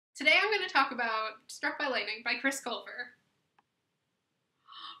Today I'm going to talk about Struck by Lightning by Chris Colfer.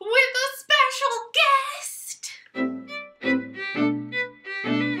 With a special guest!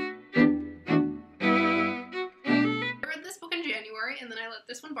 I read this book in January, and then I let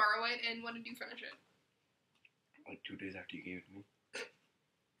this one borrow it, and when did you finish it? Like 2 days after you gave it to me.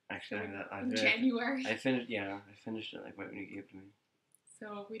 Actually, In January. I finished it like right when you gave it to me.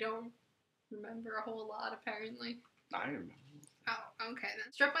 So we don't remember a whole lot, apparently. I remember. Oh, okay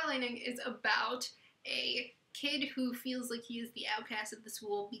then. Struck by Lightning is about a kid who feels like he is the outcast of the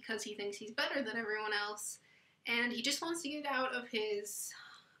school because he thinks he's better than everyone else, and he just wants to get out of his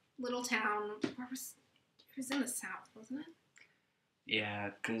little town. It was in the South, wasn't it?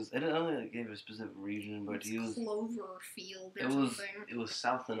 Yeah, because it only gave a specific region, but he was Cloverfield or something. It was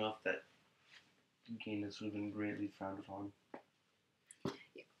south enough that gayness would have been greatly frowned upon.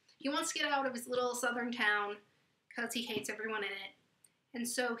 Yeah. He wants to get out of his little southern town because he hates everyone in it, and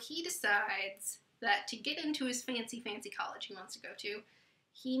so he decides that to get into his fancy college he wants to go to,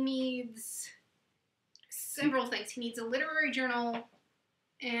 he needs several things. He needs a literary journal,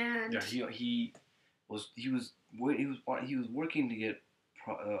 and yeah, he was working to get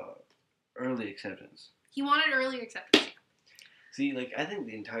early acceptance. He wanted early acceptance. See, like, I think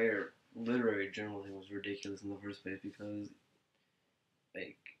the entire literary journal thing was ridiculous in the first place because,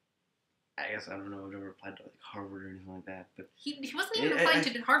 like, I guess I don't know if I've ever applied to like Harvard or anything like that, but he wasn't even applying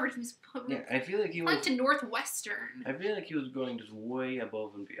to Harvard. He was I feel like he applying was to Northwestern. I feel like he was going just way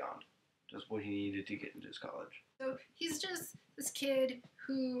above and beyond just what he needed to get into his college. So he's just this kid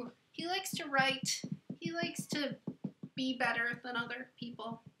who he likes to write. He likes to be better than other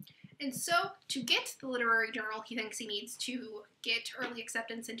people. And so, to get the literary journal he thinks he needs to get early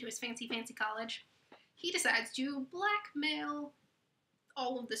acceptance into his fancy college, he decides to blackmail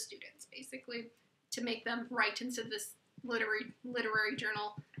all of the students, basically, to make them write into this literary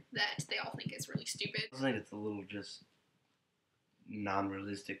journal that they all think is really stupid. I think it's a little just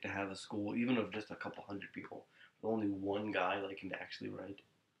non-realistic to have a school, even of just a couple hundred people, with only one guy liking to actually write.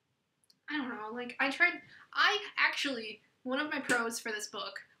 I don't know, like, one of my pros for this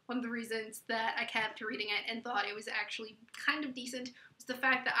book, one of the reasons that I kept reading it and thought it was actually kind of decent was the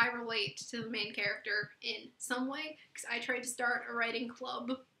fact that I relate to the main character in some way, because I tried to start a writing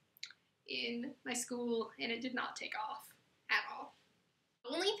club in my school and it did not take off at all.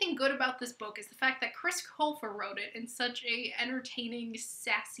 The only thing good about this book is the fact that Chris Colfer wrote it in such a entertaining,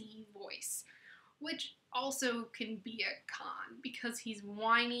 sassy voice, which also can be a con because he's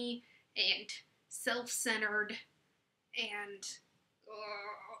whiny and self-centered and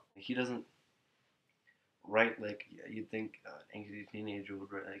he doesn't write like you'd think an angsty teenager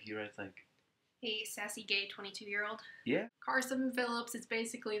would write. Like, he writes like a sassy gay 22-year-old. Yeah. CARSON Phillips is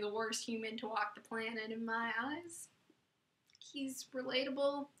basically the worst human to walk the planet in my eyes. He's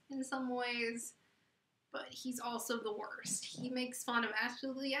relatable in some ways, but he's also the worst. He makes fun of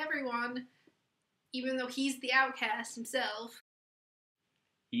absolutely everyone, even though he's the outcast himself.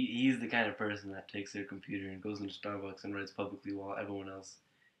 He's the kind of person that takes their computer and goes into Starbucks and writes publicly while everyone else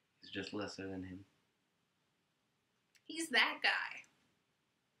is just lesser than him. He's that guy.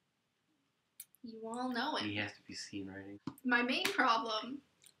 You all know it. He has to be seen writing. My main problem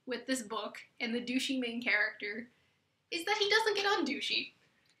with this book and the douchey main character is that he doesn't get undouchey.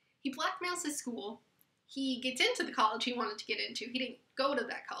 He blackmails his school. He gets into the college he wanted to get into. He didn't go to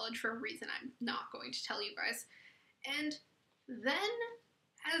that college for a reason I'm not going to tell you guys. And then,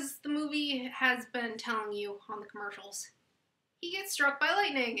 as the movie has been telling you on the commercials, he gets struck by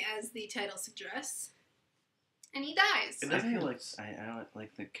lightning, as the title suggests, and he dies. I feel like I don't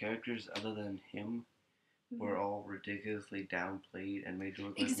like the characters other than him were all ridiculously downplayed and made to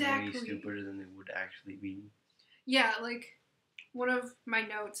look like way stupider than they would actually be. Yeah, like one of my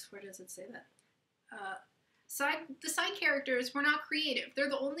notes, where does it say that? The side characters were not creative. They're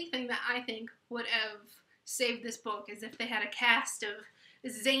the only thing that I think would have saved this book, is if they had a cast of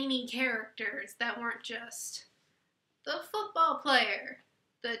zany characters that weren't just the football player,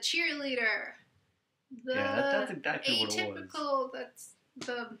 the cheerleader, that's exactly what it was. atypical. That's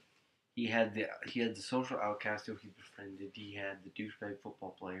the. He had the social outcast who he befriended. He had the douchebag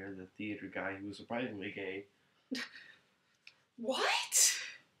football player, the theater guy who was surprisingly gay. What?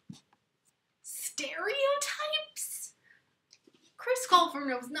 Stereotypes? Chris Colfer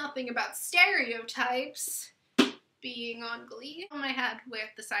knows nothing about stereotypes. Being on Glee. The problem I had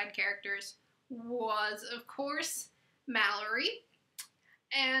with the side characters was, of course, Mallory.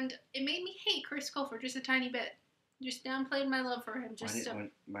 And it made me hate Chris Colfer just a tiny bit. Just downplayed my love for him.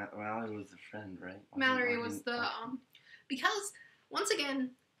 Mallory was the friend, right? Mallory was the, because, once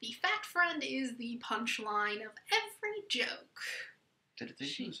again, the fat friend is the punchline of every joke. Did they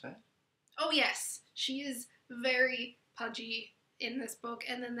she was fat? Oh yes, she is very pudgy in this book,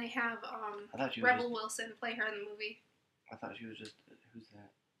 and then they have Rebel Wilson play her in the movie. I thought she was just who's that?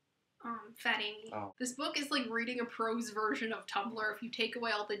 Fat Amy. Oh. This book is like reading a prose version of Tumblr if you take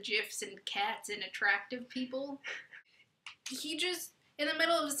away all the gifs and cats and attractive people. He just, in the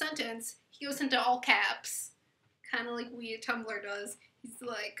middle of a sentence, he goes into all caps, kind of like we at Tumblr does. He's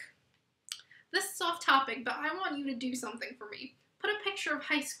like, "This is off topic, but I want you to do something for me. Put a picture of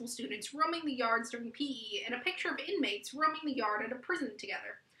high school students roaming the yards during PE and a picture of inmates roaming the yard at a prison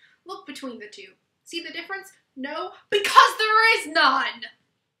together. Look between the two. See the difference? No, because there is none!"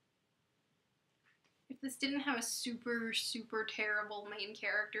 If this didn't have a super, super terrible main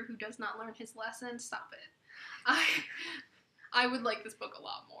character who does not learn his lesson, stop it. I would like this book a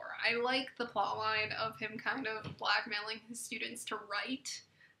lot more. I like the plotline of him kind of blackmailing his students to write.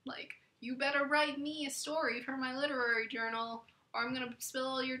 Like, you better write me a story for my literary journal, or I'm gonna spill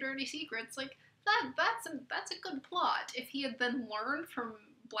all your dirty secrets. Like, that's a good plot. If he had then learned from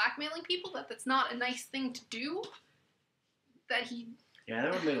blackmailing people that that's not a nice thing to do, that he... Yeah,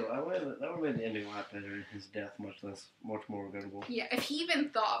 that would have made the ending a lot better and his death much more regrettable. Yeah, if he even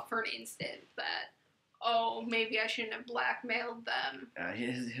thought for an instant that, oh, maybe I shouldn't have blackmailed them.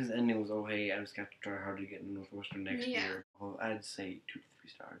 His ending was, oh, hey, I'm just going to have to try harder to get into Northwestern next year. Well, I'd say 2 to 3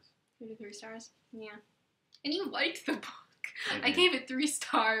 stars. 2 to 3 stars? Yeah. And you liked the book. I gave it 3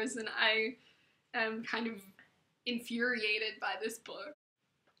 stars, and I am kind of infuriated by this book.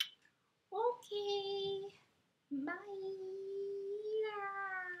 Okay. Bye.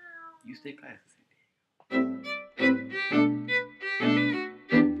 You stay classy.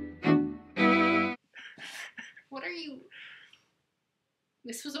 What are you...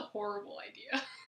 This was a horrible idea.